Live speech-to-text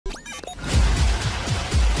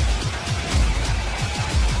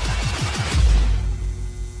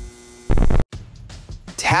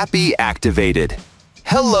happy activated.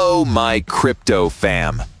 Hello, my crypto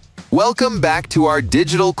fam. Welcome back to our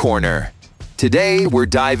digital corner. Today, we're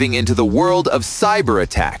diving into the world of cyber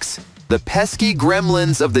attacks, the pesky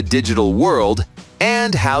gremlins of the digital world,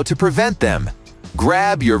 and how to prevent them.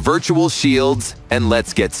 Grab your virtual shields and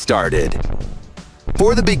let's get started.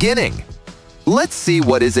 For the beginning, let's see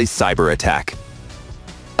what is a cyber attack.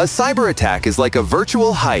 A cyber attack is like a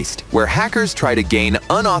virtual heist where hackers try to gain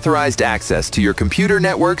unauthorized access to your computer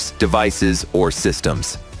networks, devices, or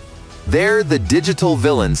systems. They're the digital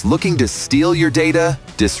villains looking to steal your data,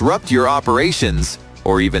 disrupt your operations,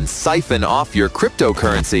 or even siphon off your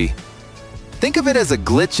cryptocurrency. Think of it as a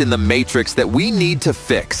glitch in the matrix that we need to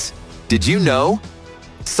fix. Did you know?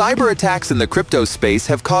 Cyber attacks in the crypto space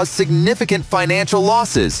have caused significant financial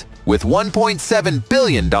losses, with $1.7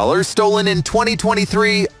 billion stolen in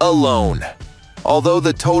 2023 alone. Although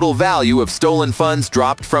the total value of stolen funds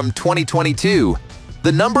dropped from 2022,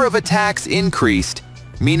 the number of attacks increased,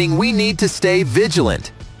 meaning we need to stay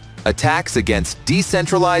vigilant. Attacks against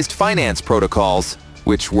decentralized finance protocols,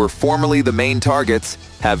 which were formerly the main targets,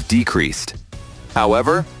 have decreased.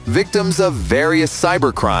 However, victims of various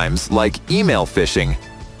cybercrimes like email phishing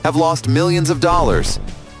have lost millions of dollars.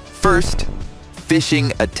 First,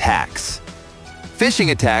 phishing attacks.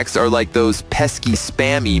 Phishing attacks are like those pesky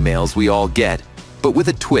spam emails we all get, but with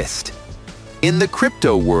a twist. In the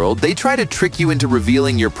crypto world, they try to trick you into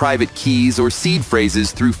revealing your private keys or seed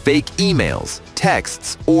phrases through fake emails,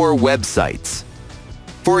 texts, or websites.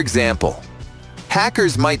 For example,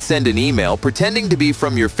 hackers might send an email pretending to be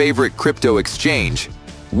from your favorite crypto exchange,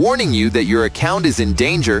 warning you that your account is in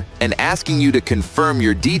danger and asking you to confirm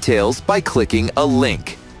your details by clicking a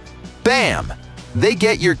link. Bam! They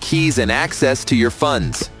get your keys and access to your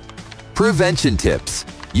funds. Prevention tips.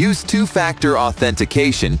 Use two-factor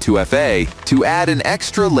authentication, 2FA, to add an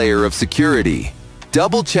extra layer of security.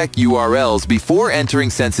 Double-check URLs before entering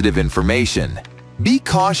sensitive information. Be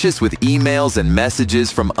cautious with emails and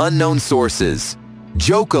messages from unknown sources.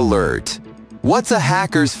 Joke alert. What's a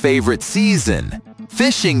hacker's favorite season?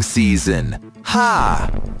 Phishing season.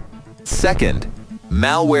 Ha! Second,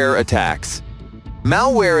 malware attacks.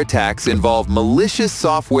 Malware attacks involve malicious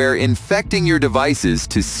software infecting your devices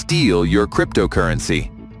to steal your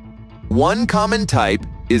cryptocurrency. One common type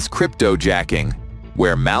is cryptojacking,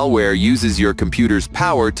 where malware uses your computer's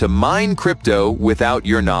power to mine crypto without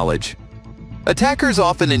your knowledge. Attackers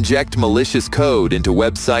often inject malicious code into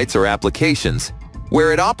websites or applications,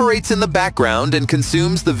 where it operates in the background and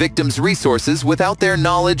consumes the victim's resources without their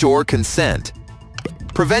knowledge or consent.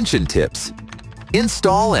 Prevention tips.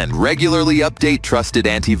 Install and regularly update trusted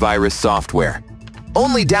antivirus software.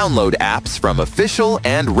 Only download apps from official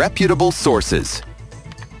and reputable sources.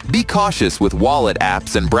 Be cautious with wallet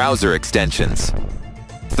apps and browser extensions.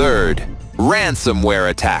 Third, ransomware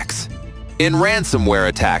attacks. In ransomware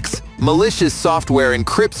attacks, malicious software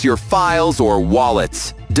encrypts your files or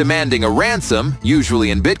wallets, demanding a ransom,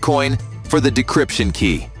 usually in Bitcoin, for the decryption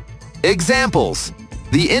key. Examples: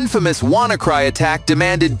 the infamous WannaCry attack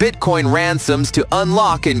demanded Bitcoin ransoms to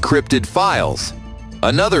unlock encrypted files.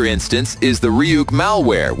 Another instance is the Ryuk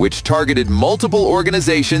malware, which targeted multiple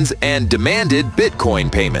organizations and demanded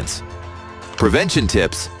Bitcoin payments. Prevention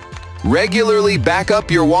tips. Regularly back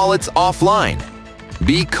up your wallets offline.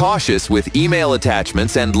 Be cautious with email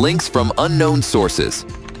attachments and links from unknown sources.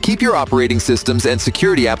 Keep your operating systems and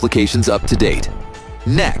security applications up to date.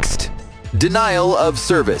 Next, denial of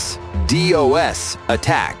service, DDoS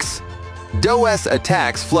attacks. DDoS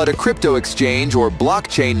attacks flood a crypto exchange or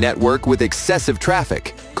blockchain network with excessive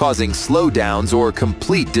traffic, causing slowdowns or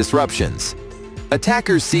complete disruptions.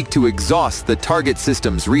 Attackers seek to exhaust the target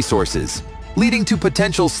system's resources, leading to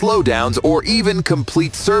potential slowdowns or even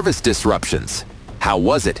complete service disruptions. How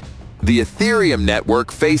was it? The Ethereum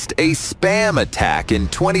network faced a spam attack in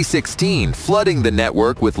 2016, flooding the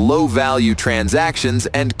network with low-value transactions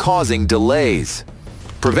and causing delays.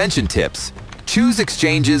 Prevention tips. Choose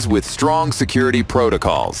exchanges with strong security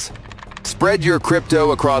protocols. Spread your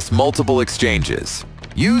crypto across multiple exchanges.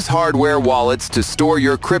 Use hardware wallets to store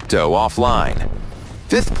your crypto offline.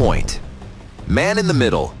 Fifth point,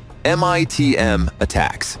 man-in-the-middle, MITM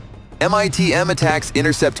attacks. MITM attacks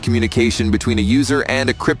intercept communication between a user and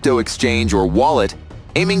a crypto exchange or wallet,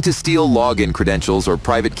 aiming to steal login credentials or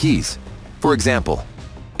private keys. For example,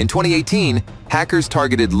 in 2018, hackers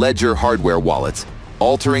targeted Ledger hardware wallets,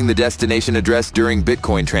 altering the destination address during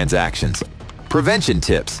Bitcoin transactions. Prevention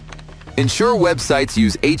tips. Ensure websites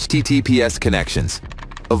use HTTPS connections.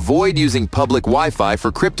 Avoid using public Wi-Fi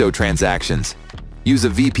for crypto transactions. Use a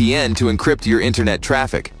VPN to encrypt your internet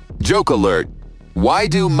traffic. Joke alert. Why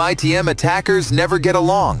do MITM attackers never get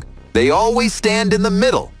along? They always stand in the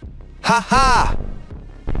middle. Ha ha!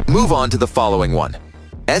 Move on to the following one.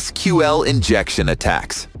 SQL Injection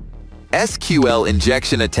Attacks. SQL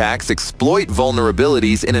Injection Attacks exploit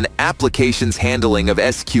vulnerabilities in an application's handling of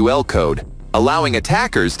SQL code, allowing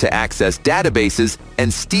attackers to access databases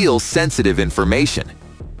and steal sensitive information.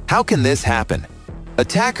 How can this happen?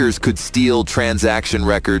 Attackers could steal transaction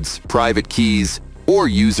records, private keys, or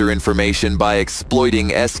user information by exploiting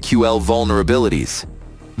SQL vulnerabilities.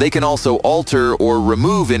 They can also alter or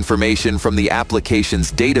remove information from the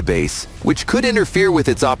application's database, which could interfere with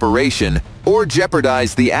its operation or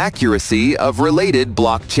jeopardize the accuracy of related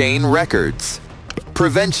blockchain records.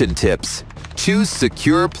 Prevention tips. Choose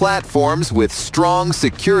secure platforms with strong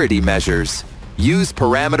security measures. Use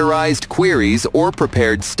parameterized queries or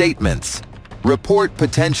prepared statements. Report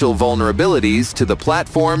potential vulnerabilities to the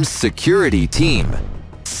platform's security team.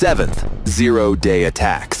 7th, zero-day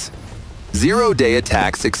attacks. Zero-day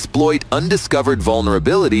attacks exploit undiscovered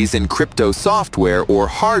vulnerabilities in crypto software or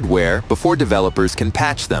hardware before developers can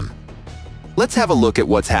patch them. Let's have a look at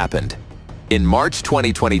what's happened. In March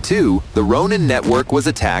 2022, the Ronin network was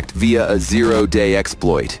attacked via a zero-day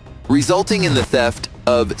exploit, resulting in the theft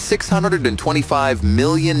of $625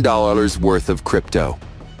 million worth of crypto.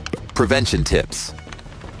 Prevention tips.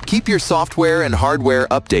 Keep your software and hardware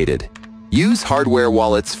updated. Use hardware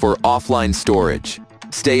wallets for offline storage.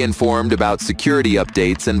 Stay informed about security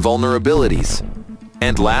updates and vulnerabilities.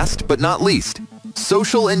 And last but not least,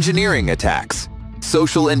 social engineering attacks.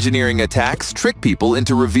 Social engineering attacks trick people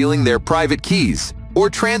into revealing their private keys or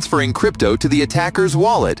transferring crypto to the attacker's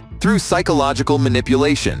wallet through psychological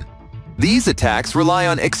manipulation. These attacks rely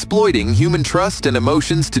on exploiting human trust and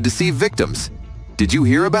emotions to deceive victims. Did you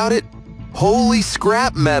hear about it? Holy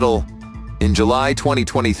scrap metal! In July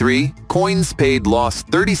 2023, CoinsPaid lost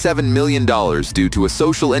 $37 million due to a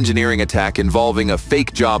social engineering attack involving a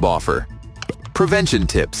fake job offer. Prevention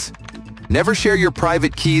tips. Never share your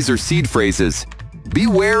private keys or seed phrases. Be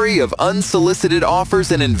wary of unsolicited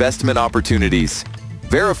offers and investment opportunities.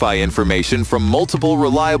 Verify information from multiple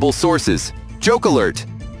reliable sources. Joke alert!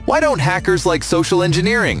 Why don't hackers like social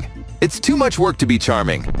engineering? It's too much work to be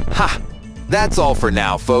charming. Ha! That's all for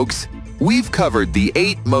now, folks. We've covered the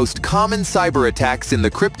 8 most common cyber attacks in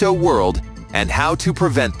the crypto world and how to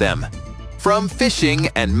prevent them. From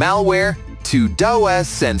phishing and malware to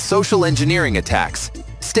DDoS and social engineering attacks,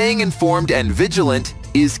 staying informed and vigilant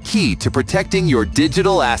is key to protecting your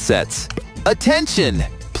digital assets. Attention!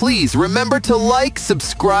 Please remember to like,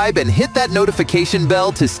 subscribe, and hit that notification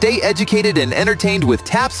bell to stay educated and entertained with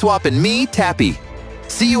TapSwap and me, Tappy.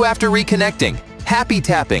 See you after reconnecting. Happy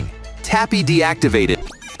tapping. Tappy deactivated.